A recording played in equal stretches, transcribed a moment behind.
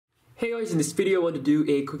Hey guys, in this video I want to do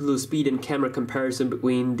a quick little speed and camera comparison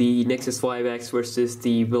between the Nexus 5X versus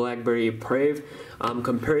the Blackberry Priv. I'm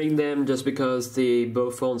comparing them just because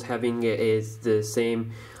both phones having is the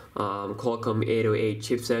same Qualcomm 808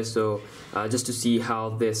 chipset, so just to see how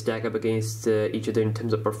they stack up against each other in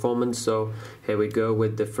terms of performance. So here we go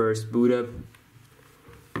with the first boot up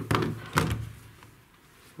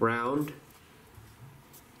round.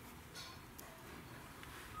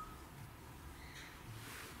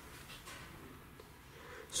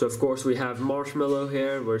 So of course we have Marshmallow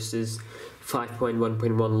here versus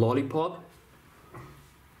 5.1.1 Lollipop,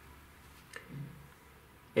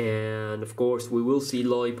 and of course we will see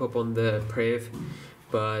Lollipop on the Priv,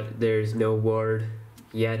 but there's no word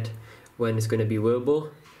yet when it's going to be available.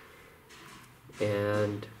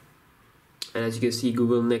 And as you can see,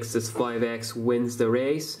 Google Nexus 5X wins the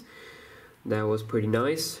race. That was pretty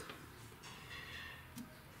nice.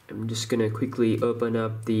 I'm just gonna quickly open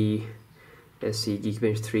up the let's see,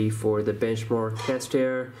 Geekbench 3 for the benchmark test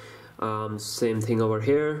here. Same thing over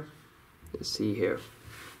here. Let's see here.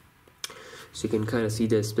 So you can kind of see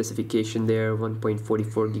the specification there,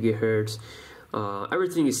 1.44 gigahertz.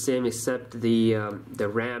 Everything is same except the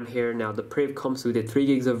RAM here. Now the Priv comes with 3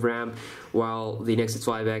 gigs of RAM, while the Nexus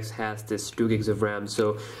 5X has this 2 gigs of RAM.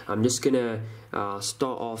 So I'm just gonna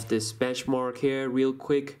start off this benchmark here real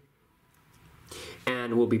quick,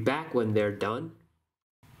 and we'll be back when they're done.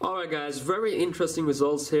 Alright guys, very interesting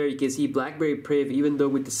results here. You can see Blackberry Priv, even though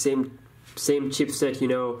with the same chipset, you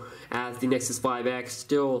know, as the Nexus 5X,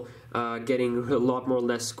 still getting a lot more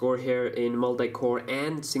less score here in multi-core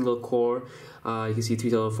and single core. You can see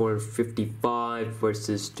 3,455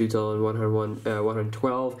 versus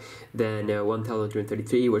 2,112, then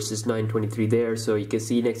 1,233 versus 923 there. So you can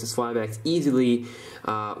see Nexus 5X easily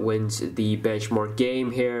wins the benchmark game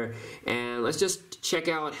here. And let's just check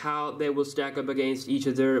out how they will stack up against each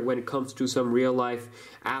other when it comes to some real-life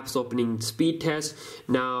apps opening speed tests.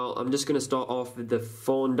 Now I'm just gonna start off with the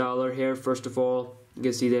phone dialer here. First of all, you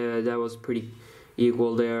can see that was pretty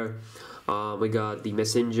equal there. We got the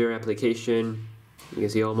Messenger application. You can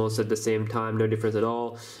see almost at the same time, no difference at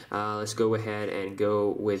all. Let's go ahead and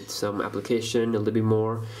go with some application a little bit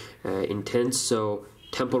more intense. So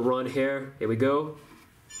Temple Run here we go.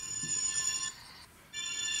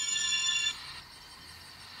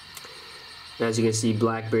 As you can see,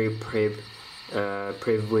 Blackberry Priv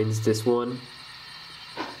wins this one.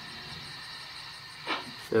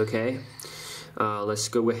 Okay, let's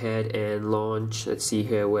go ahead and launch. Let's see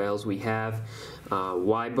here what else we have.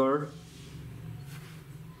 Viber.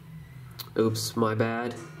 Oops, my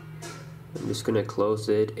bad. I'm just gonna close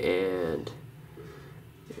it, and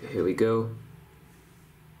here we go.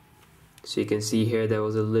 So you can see here there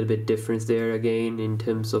was a little bit difference there again in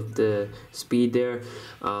terms of the speed there.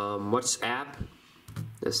 WhatsApp,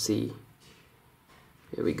 let's see,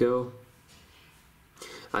 here we go.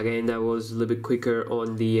 Again, that was a little bit quicker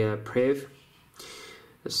on the Priv.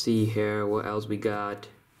 Let's see here what else we got.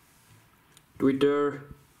 Twitter,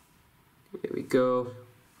 here we go.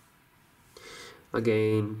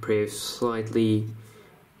 Again, Priv slightly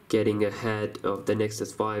getting ahead of the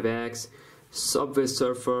Nexus 5X. Subway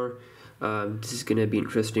Surfer, this is gonna be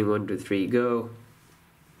interesting. 1, 2, 3, go.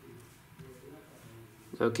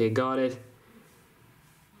 Okay, got it.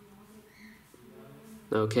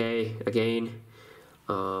 Okay, again.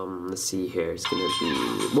 Let's see here. It's gonna be,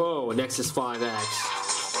 whoa, Nexus 5X.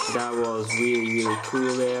 That was really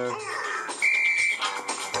cool there.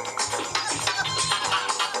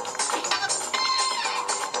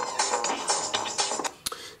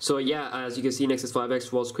 So yeah, as you can see, Nexus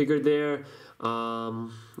 5X was quicker there.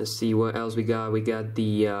 Let's see what else we got. We got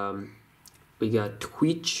the we got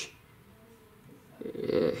Twitch.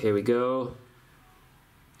 Here we go.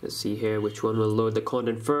 Let's see here which one will load the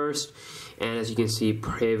content first. And as you can see,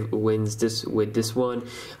 Priv wins this with this one.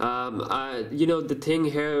 You know, the thing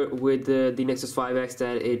here with the Nexus 5X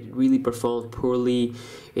that it really performs poorly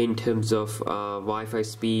in terms of Wi-Fi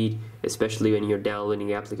speed, especially when you're downloading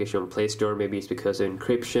the application on Play Store. Maybe it's because of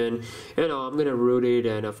encryption. You know, I'm gonna root it,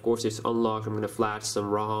 and of course it's unlocked. I'm gonna flash some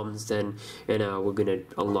ROMs, and we're gonna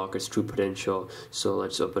unlock its true potential. So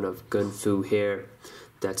let's open up Gun Fu here.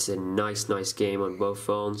 That's a nice game on both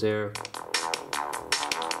phones there.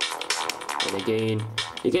 And again,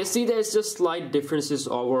 you can see there's just slight differences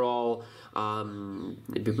overall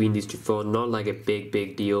between these two phones. Not like a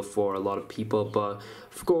big deal for a lot of people, but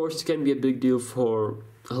of course it can be a big deal for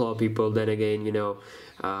a lot of people. Then again, you know,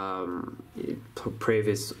 Priv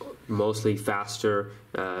is mostly faster,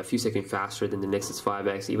 a few seconds faster than the Nexus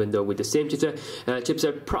 5X, even though with the same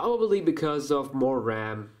chipset, probably because of more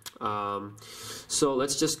RAM. So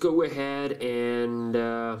let's just go ahead and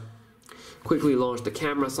quickly launch the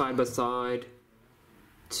camera side by side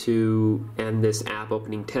to end this app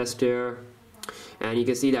opening test there, and you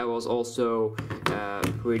can see that was also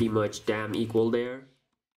pretty much damn equal there.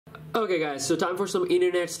 Okay guys, so time for some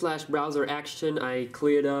internet/browser action. I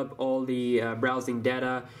cleared up all the browsing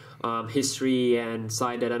data, history and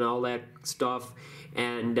site data and all that stuff,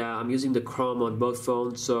 and I'm using the Chrome on both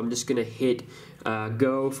phones, so I'm just gonna hit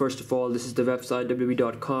go. First of all, this is the website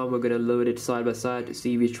www.com. We're gonna load it side by side to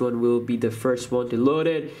see which one will be the first one to load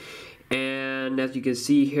it. And as you can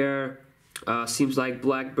see here, seems like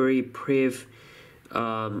Blackberry Priv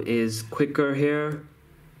is quicker here.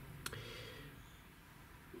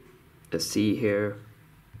 Let's see here.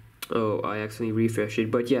 Oh, I actually refreshed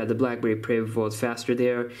it, but yeah, the Blackberry Priv was faster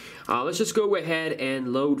there. Let's just go ahead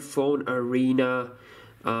and load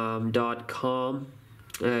phonearena.com.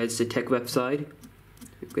 It's a tech website.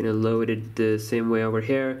 We're gonna load it the same way over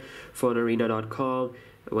here. Phonearena.com.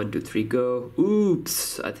 1, 2, 3, go.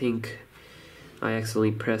 Oops, I think I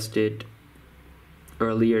accidentally pressed it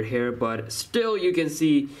earlier here, but still you can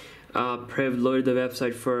see Priv loaded the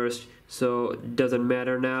website first, so it doesn't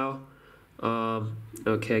matter now.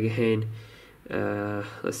 Okay, again,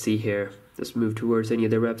 let's see here. Let's move towards any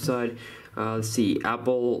other website. Let's see,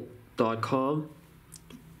 apple.com.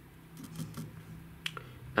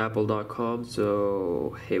 Apple.com.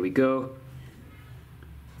 So here we go.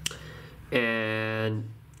 And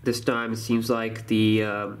this time it seems like the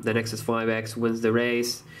Nexus 5X wins the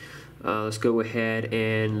race. Let's go ahead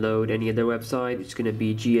and load any other website. It's gonna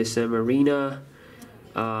be GSM Arena.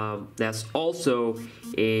 That's also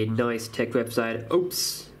a nice tech website.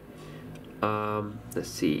 Oops. Let's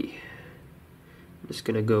see. I'm just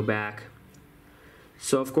gonna go back.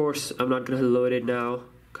 So of course I'm not gonna load it now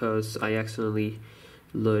because I accidentally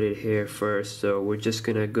loaded here first. So we're just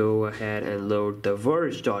gonna go ahead and load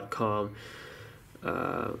theverge.com.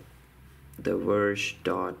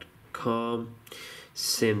 Theverge.com.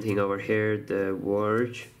 Same thing over here.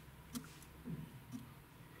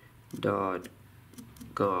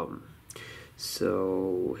 Theverge.com.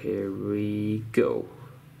 So here we go.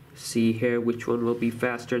 See here which one will be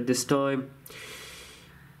faster this time.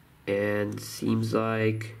 And seems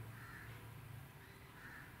like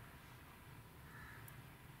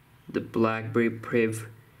the Blackberry Priv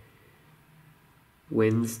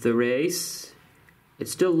wins the race.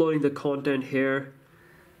 It's still loading the content here,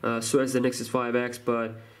 so as the Nexus 5X,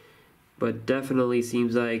 but definitely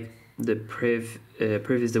seems like the Priv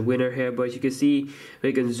is the winner here. But you can see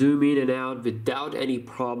we can zoom in and out without any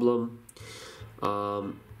problem,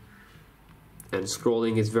 and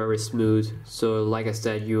scrolling is very smooth. So like I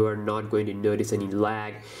said, you are not going to notice any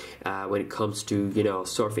lag when it comes to, you know,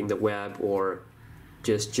 surfing the web or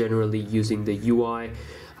just generally using the UI.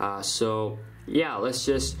 So yeah, let's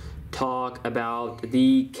just talk about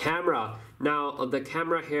the camera. Now the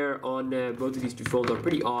camera here on both of these two phones are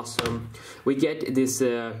pretty awesome. We get this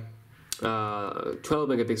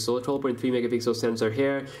 12.3 megapixel sensor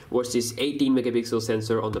here versus 18 megapixel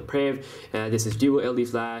sensor on the Priv. This is dual LED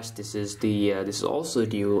flash. This is also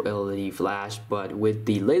dual LED flash, but with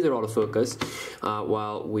the laser autofocus.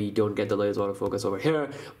 While we don't get the laser autofocus over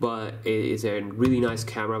here, but it is a really nice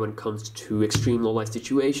camera when it comes to extreme low light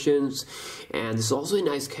situations, and this is also a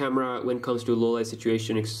nice camera when it comes to low light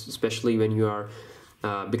situations, especially when you are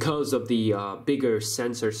because of the bigger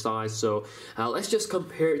sensor size. So let's just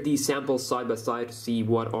compare these samples side by side to see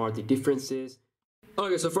what are the differences.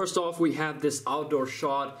 Okay, so first off we have this outdoor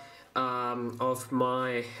shot of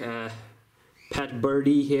my pet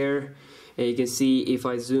birdie here. And you can see if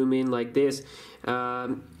I zoom in like this,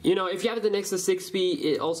 you know, if you have the Nexus 6P,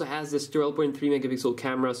 it also has this 12.3 megapixel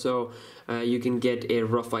camera, so you can get a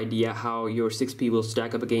rough idea how your 6P will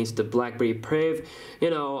stack up against the Blackberry Priv. You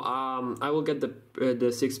know, I will get the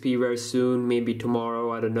 6P very soon, maybe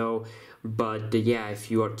tomorrow, I don't know. But yeah, if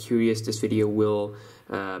you are curious, this video will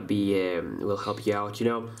help you out, you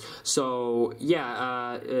know. So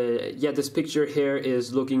yeah, this picture here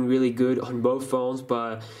is looking really good on both phones,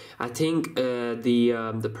 but I think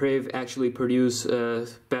the Priv actually produce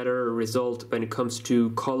better result when it comes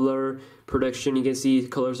to color production. You can see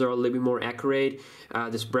colors are a little bit more accurate,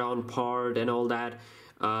 this brown part and all that.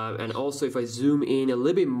 And also if I zoom in a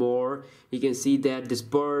little bit more, you can see that this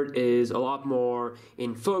bird is a lot more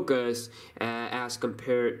in focus as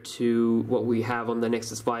compared to what we have on the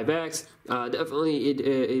Nexus 5X. Definitely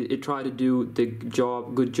it tried to do the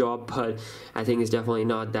good job, but I think it's definitely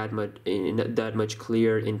not that much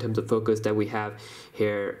clear in terms of focus that we have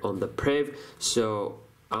here on the Priv. So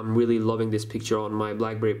I'm really loving this picture on my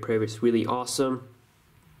Blackberry Priv. It's really awesome.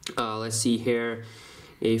 Let's see here.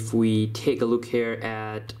 If we take a look here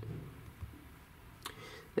at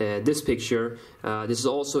this picture. This is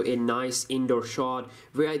also a nice indoor shot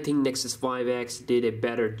where I think Nexus 5X did a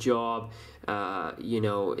better job. You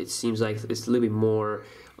know, it seems like it's a little bit more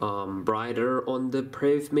brighter on the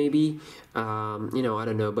Priv maybe. You know, I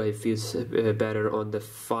don't know, but it feels better on the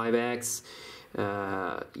 5X.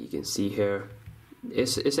 You can see here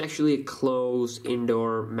it's actually a close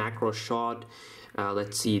indoor macro shot.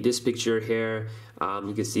 Let's see this picture here.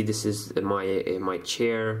 You can see this is my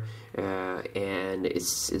chair, and it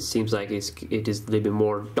seems like it is a little bit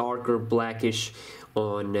more darker blackish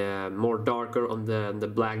on more darker on the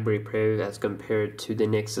Blackberry Priv as compared to the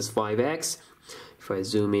Nexus 5X. If I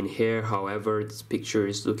zoom in here, however, this picture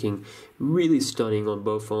is looking really stunning on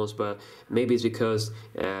both phones, but maybe it's because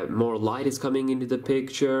more light is coming into the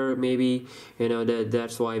picture. Maybe, you know,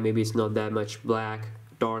 that's why maybe it's not that much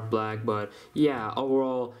dark black. But yeah,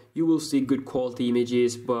 overall you will see good quality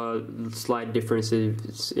images, but slight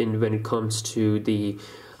differences in when it comes to the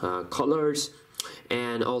colors.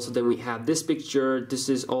 And also then we have this picture. This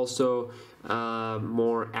is also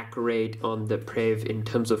more accurate on the Priv in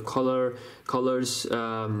terms of colors.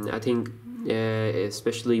 I think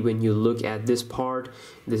especially when you look at this part,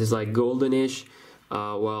 this is like goldenish.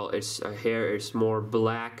 Well, its hair is more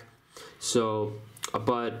black. So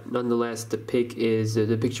but nonetheless the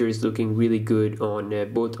picture is looking really good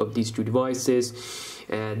on both of these two devices.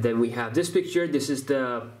 And then we have this picture. This is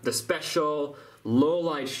the special low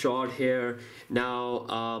light shot here. Now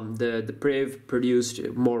the Priv produced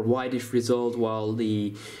more whitish result, while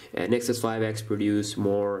the Nexus 5X produced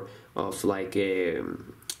more of like a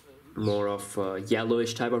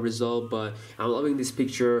yellowish type of result. But I'm loving this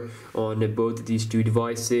picture on both of these two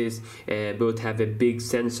devices. Both have a big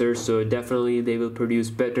sensor, so definitely they will produce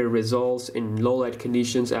better results in low light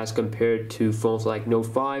conditions as compared to phones like Note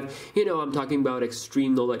 5. You know, I'm talking about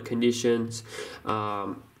extreme low light conditions.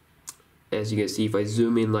 As you can see, if I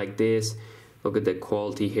zoom in like this, look at the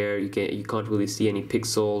quality here. You can't really see any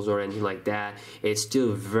pixels or anything like that. It's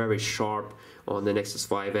still very sharp on the Nexus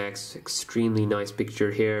 5X. Extremely nice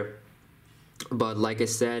picture here. But like I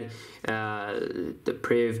said, the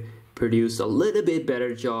Priv produced a little bit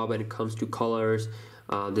better job when it comes to colors.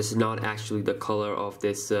 This is not actually the color of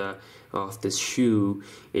this shoe.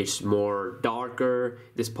 It's more darker.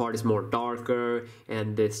 This part is more darker,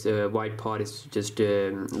 and this white part is just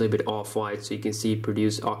a little bit off-white. So you can see it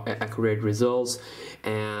produce accurate results,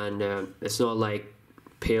 and it's not like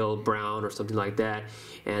pale brown or something like that.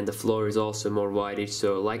 And the floor is also more whitish.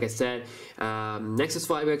 So like I said, Nexus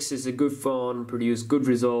 5X is a good phone, produce good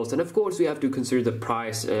results, and of course we have to consider the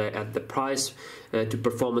price. At the price to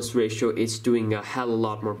performance ratio, it's doing a hell of a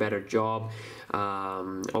lot more better job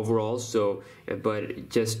overall. So but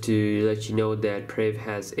just to let you know that Priv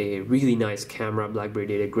has a really nice camera. Blackberry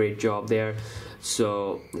did a great job there.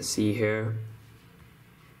 So let's see here.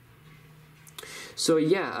 So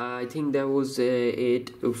yeah, I think that was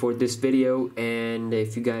it for this video, and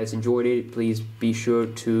if you guys enjoyed it, please be sure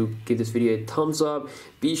to give this video a thumbs up.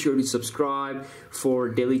 Be sure to subscribe for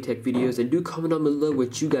daily tech videos, and do comment down below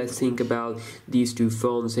what you guys think about these two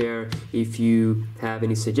phones here. If you have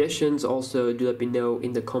any suggestions, also do let me know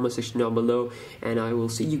in the comment section down below, and I will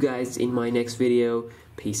see you guys in my next video.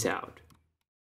 Peace out.